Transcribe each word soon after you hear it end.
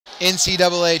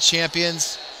NCAA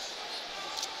champions.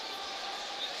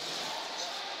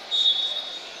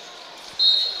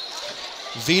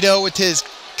 Vito with his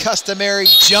customary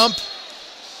jump.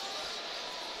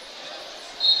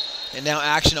 And now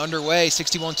action underway,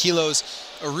 61 kilos.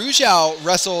 Arujau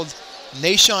wrestled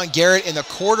Nahshon Garrett in the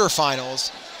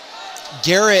quarterfinals.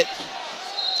 Garrett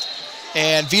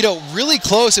and Vito really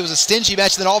close. It was a stingy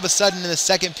match. Then all of a sudden in the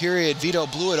second period, Vito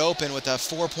blew it open with a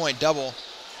 4-point double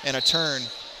and a turn.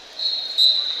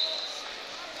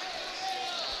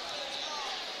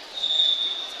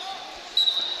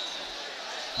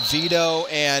 Vito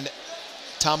and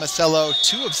Tomasello,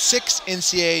 2 of 6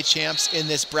 NCAA champs in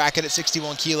this bracket at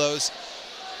 61 kilos.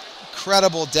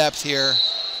 Incredible depth here.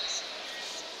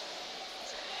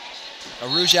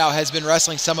 Arujau has been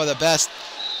wrestling some of the best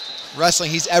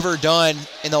wrestling he's ever done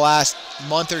in the last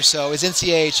month or so. His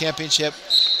NCAA championship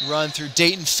run through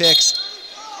Dayton Fix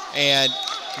and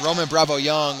Roman Bravo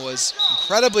Young was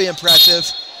incredibly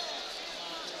impressive.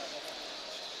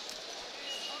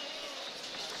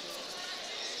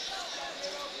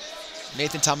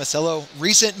 Nathan Tomasello,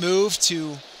 recent move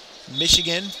to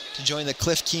Michigan to join the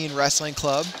Cliff Keen Wrestling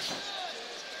Club.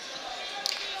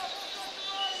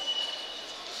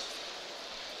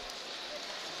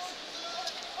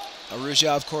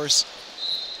 Arujau, of course,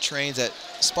 trains at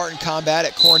Spartan Combat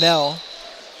at Cornell,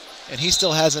 and he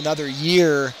still has another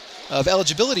year of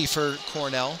eligibility for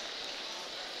Cornell.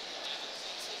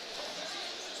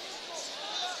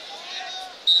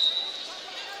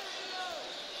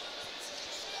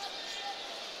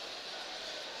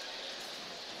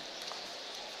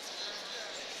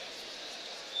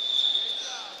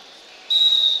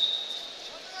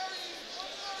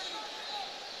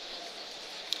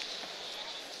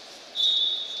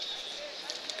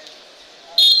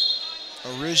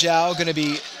 Arujau going to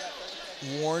be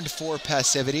warned for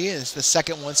passivity. It's the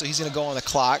second one, so he's going to go on the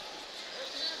clock.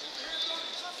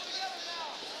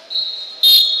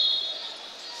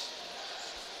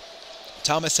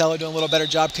 Tomasello doing a little better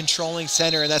job controlling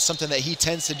center, and that's something that he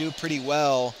tends to do pretty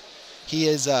well. He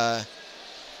is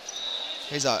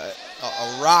he's a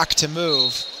rock to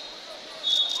move.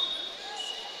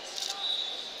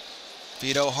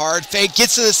 Vito hard fake,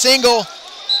 gets to the single.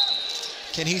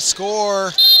 Can he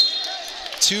score?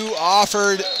 2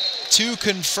 offered, 2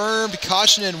 confirmed,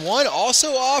 caution and 1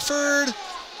 also offered.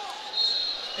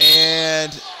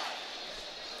 And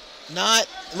it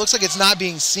looks like it's not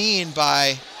being seen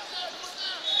by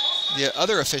the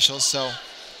other officials, so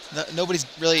nobody's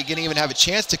really going to even have a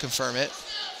chance to confirm it.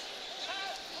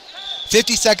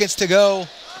 50 seconds to go,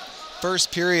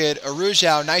 first period.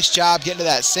 Arujau, nice job getting to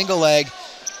that single leg.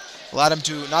 Allowed him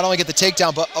to not only get the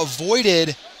takedown, but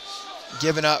avoided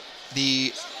giving up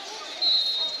the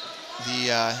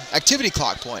activity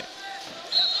clock point.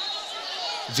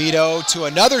 Vito to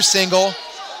another single,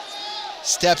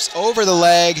 steps over the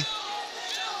leg,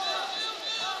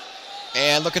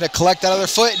 and looking to collect that other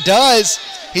foot. Does.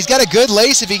 He's got a good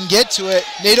lace if he can get to it.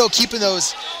 Nato keeping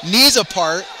those knees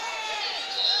apart.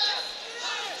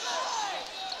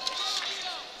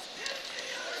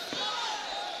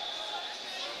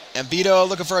 And Vito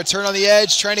looking for a turn on the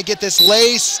edge, trying to get this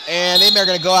lace, and they are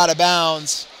going to go out of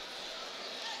bounds.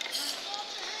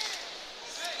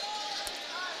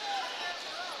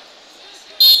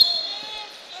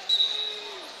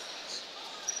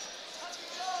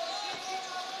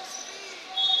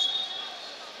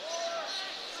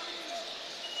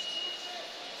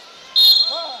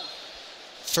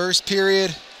 First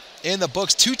period in the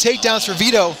books. 2 takedowns for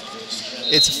Vito.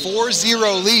 It's a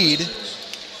 4-0 lead.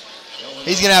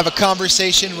 He's going to have a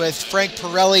conversation with Frank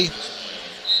Pirelli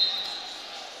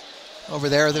over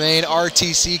there, the main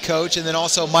RTC coach, and then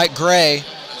also Mike Gray,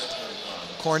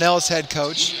 Cornell's head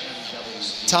coach.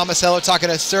 Tomasello talking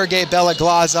to Sergey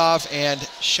Belaglazov and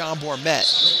Sean Bourmet.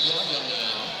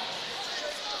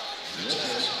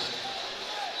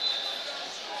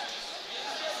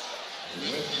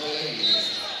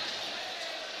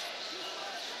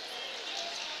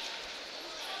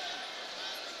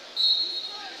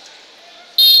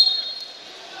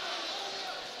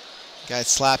 Guys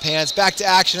slap hands. Back to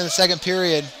action in the second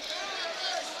period.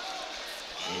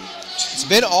 It's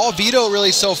been all Vito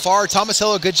really so far.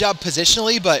 Tomasello, good job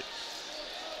positionally, but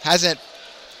hasn't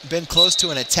been close to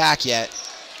an attack yet.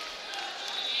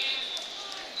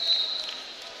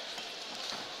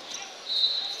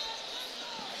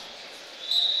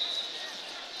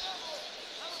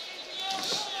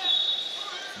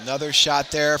 Another shot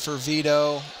there for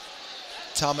Vito.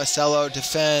 Tomasello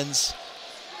defends.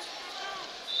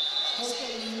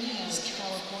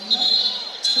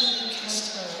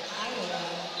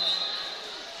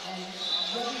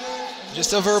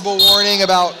 Just a verbal warning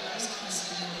about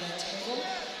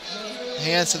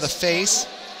hands to the face.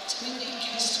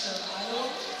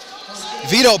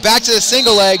 Vito back to the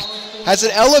single leg. Has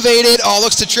it elevated. Oh,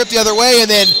 looks to trip the other way, and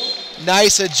then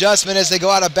nice adjustment as they go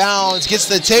out of bounds. Gets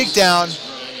the takedown.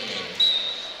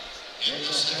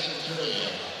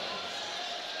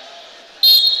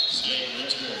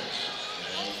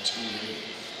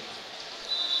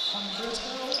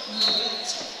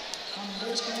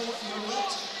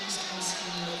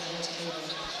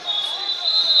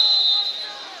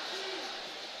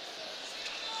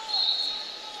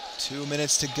 Two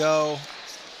minutes to go.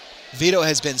 Vito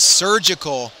has been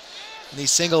surgical in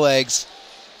these single legs.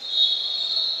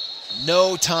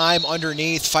 No time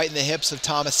underneath, fighting the hips of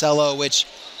Tomasello, which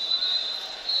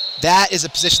that is a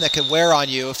position that can wear on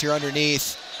you if you're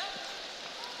underneath.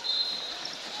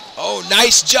 Oh,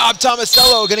 nice job,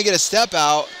 Tomasello. Gonna get a step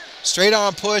out. Straight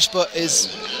arm push, but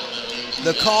is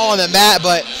the call on the mat,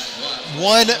 but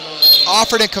one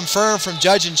offered and confirmed from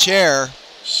judge and chair.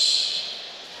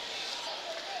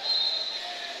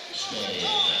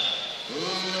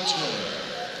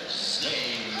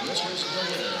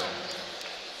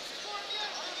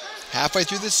 Halfway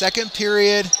through the second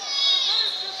period,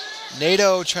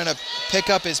 Nato trying to pick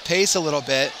up his pace a little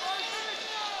bit.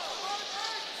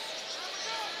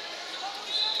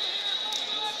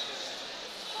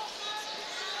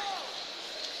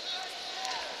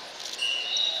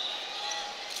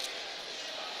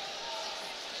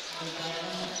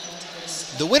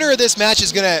 The winner of this match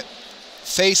is going to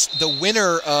face the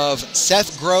winner of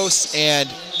Seth Gross and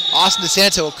Austin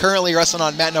DeSanto, currently wrestling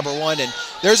on mat number 1. And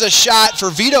there's a shot for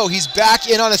Vito. He's back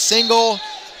in on a single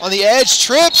on the edge.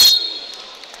 Trips.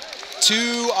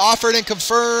 2 offered and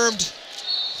confirmed.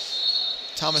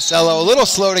 Tomasello a little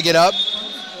slow to get up.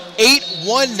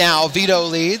 8-1 now. Vito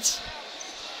leads.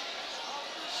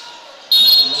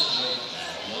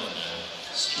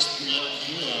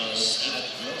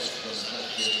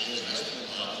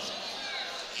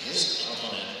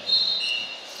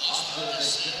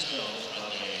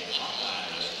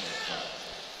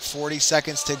 .40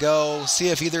 seconds to go. See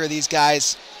if either of these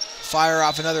guys fire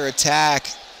off another attack.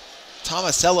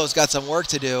 Tomasello's got some work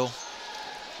to do.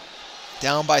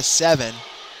 Down by 7.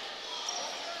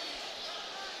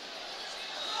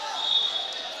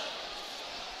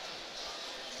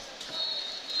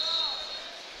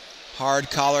 Hard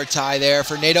collar tie there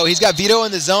for Nato. He's got Vito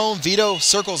in the zone. Vito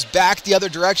circles back the other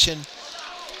direction.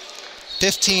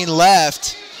 15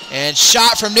 left. And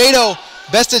shot from Nato.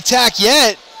 Best attack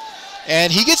yet.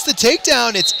 And he gets the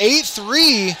takedown. It's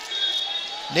 8-3.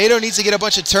 Nato needs to get a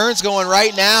bunch of turns going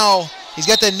right now. He's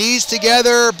got the knees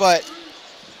together, but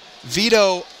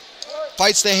Vito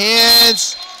fights the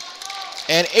hands.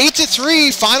 And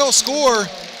 8-3, final score.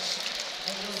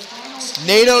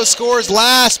 Nato scores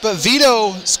last, but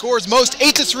Vito scores most.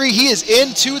 8-3, he is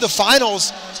into the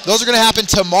finals. Those are going to happen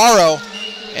tomorrow.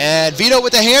 And Vito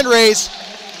with the hand raise.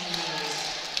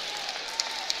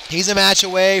 He's a match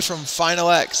away from Final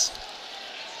X.